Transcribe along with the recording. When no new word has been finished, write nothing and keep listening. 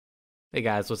Hey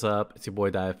guys, what's up? It's your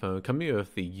boy Diaphone coming here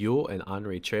with the Yuel and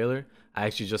Anre trailer. I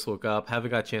actually just woke up,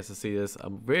 haven't got a chance to see this.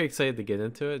 I'm very excited to get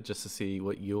into it just to see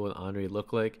what Yuel and Anre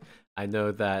look like. I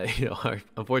know that,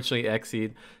 unfortunately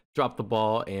Xseed dropped the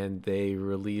ball and they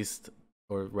released,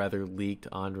 or rather leaked,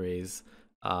 Anre's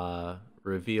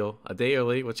reveal a day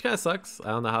early, which kind of sucks.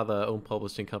 I don't know how the own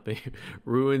publishing company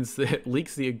leaks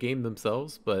the game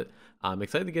themselves, but I'm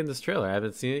excited to get in this trailer. I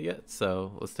haven't seen it yet,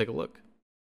 so let's take a look.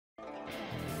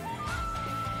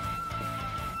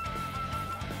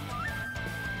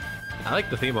 I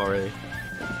like the theme already.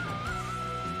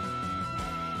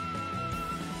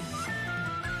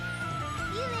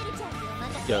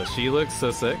 Yo, she looks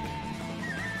so sick.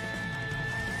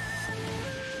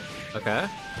 Okay,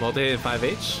 multi-hit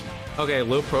 5H. Okay,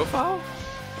 low profile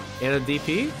and a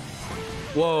DP.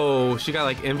 Whoa, she got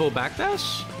like invul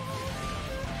backdash.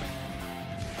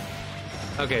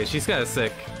 Okay, she's kind of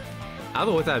sick. I don't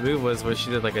know what that move was where she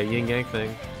did like a yin yang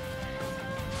thing.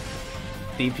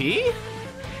 DP?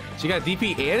 She got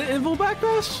DP and an invul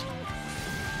backdash?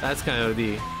 That's kind of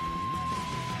OD.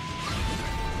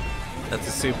 That's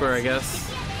a super, I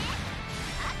guess.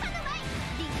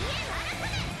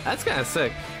 That's kind of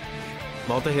sick.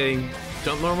 Multi-hitting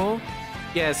jump normal?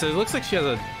 Yeah, so it looks like she has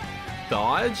a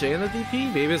dodge and a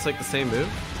DP. Maybe it's like the same move.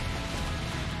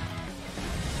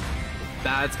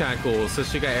 That's kind of cool. So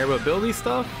she got air mobility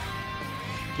stuff?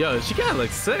 Yo, she kind of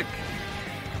looks sick.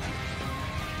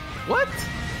 What?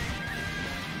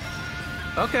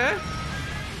 Okay.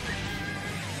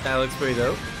 That looks pretty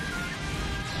dope.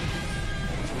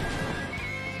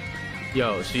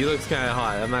 Yo, she looks kind of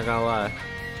hot, I'm not gonna lie.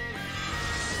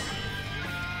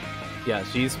 Yeah,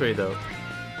 she's pretty dope.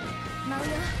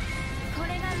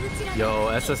 Yo,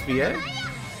 SSBA?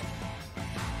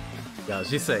 Yo,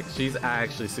 she's sick. She's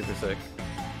actually super sick.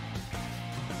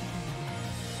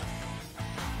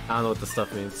 I don't know what this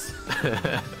stuff means.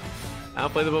 I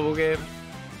don't play the mobile game.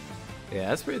 Yeah,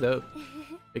 that's pretty dope.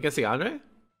 You can see Anre?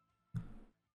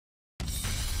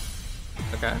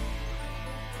 Okay.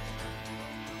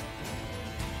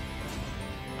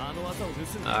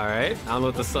 Alright, I don't know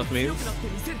what this stuff means.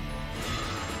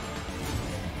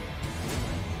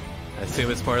 I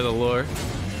assume it's part of the lore.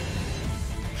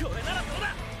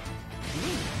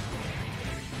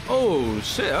 Oh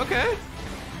shit, okay.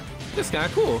 This is kinda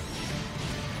cool.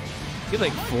 He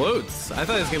like floats. I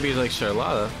thought it was gonna be like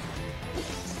Charlotta.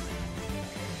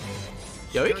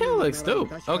 Yo, he kinda looks dope.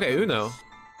 Okay, Uno.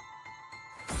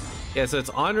 Yeah, so it's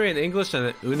Anre in English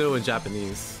and Uno in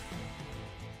Japanese.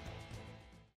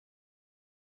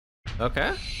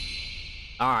 Okay.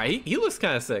 Alright, he looks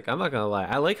kind of sick. I'm not gonna lie.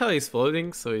 I like how he's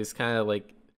floating, so he's kind of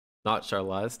like not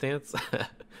Charlotta's stance.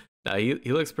 Nah, he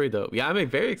looks pretty dope. Yeah, I'm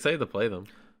very excited to play them.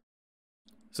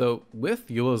 So with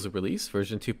Yuel's release,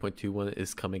 version 2.21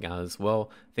 is coming out as well.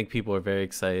 I think people are very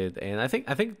excited, and I think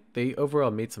they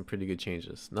overall made some pretty good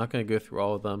changes. Not going to go through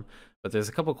all of them, but there's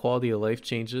a couple quality of life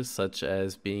changes, such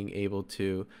as being able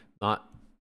to not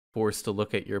forced to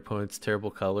look at your opponent's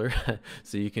terrible color,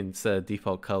 so you can set a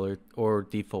default color or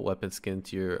default weapon skin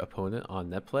to your opponent on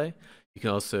net play. You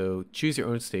can also choose your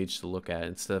own stage to look at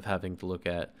instead of having to look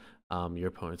at your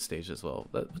opponent's stage as well,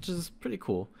 which is pretty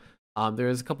cool.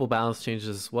 There's a couple balance changes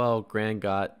as well. Gran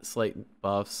got slight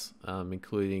buffs,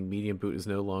 including medium boot is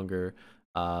no longer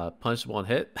punishable on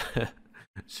hit.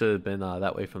 Should have been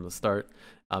that way from the start.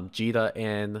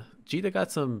 Jita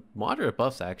got some moderate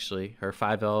buffs actually. Her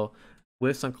 5L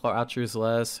with some crouchers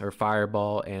less, her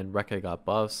fireball and Rekka got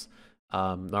buffs.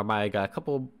 Narmaya got a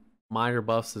couple minor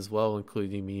buffs as well,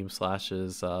 including medium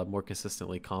slashes, more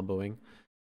consistently comboing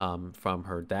from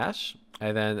her dash.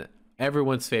 And then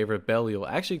everyone's favorite Belial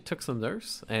actually took some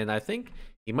nerfs, and I think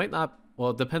he might not,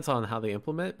 well, it depends on how they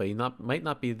implement it, but he might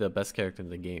not be the best character in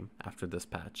the game after this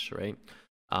patch, right?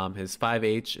 His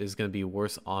 5H is going to be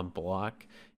worse on block.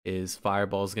 His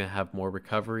fireball is going to have more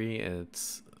recovery, and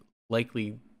it's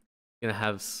likely going to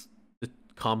have the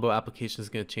combo application is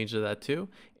going to change to that too.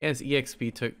 And his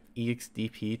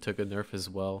EXDP took a nerf as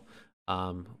well.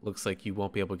 Looks like you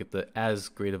won't be able to get as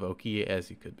great of Oki as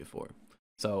you could before.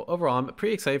 So overall, I'm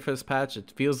pretty excited for this patch.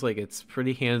 It feels like it's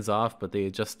pretty hands-off, but they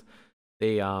addressed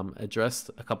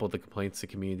a couple of the complaints the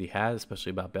community had,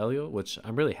 especially about Belial, which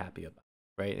I'm really happy about,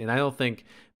 right? And I don't think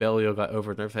Belial got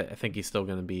over-nerfed. I think he's still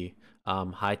going to be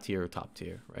high tier or top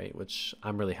tier, right? Which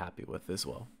I'm really happy with as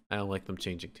well. I don't like them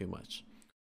changing too much.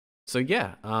 So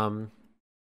yeah,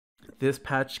 this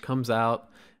patch comes out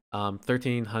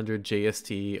 1300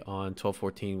 JST on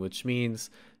 12/14, which means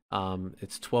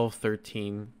it's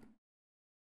 12/13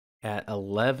 at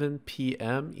 11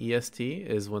 p.m. EST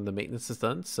is when the maintenance is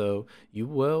done. So you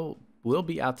will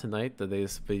be out tonight the day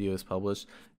this video is published.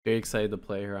 Very excited to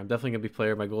play her. I'm definitely gonna be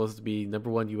player. My goal is to be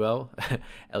 #1 UL,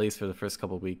 at least for the first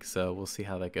couple weeks. So we'll see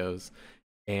how that goes.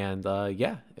 And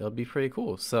yeah, it'll be pretty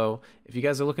cool. So if you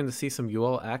guys are looking to see some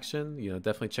UL action,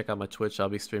 definitely check out my Twitch. I'll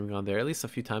be streaming on there at least a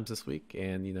few times this week,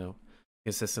 and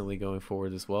consistently going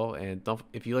forward as well. And don't,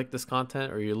 if you like this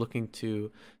content or you're looking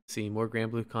to see more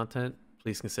Granblue content,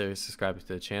 please consider subscribing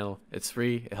to the channel. It's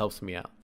free. It helps me out.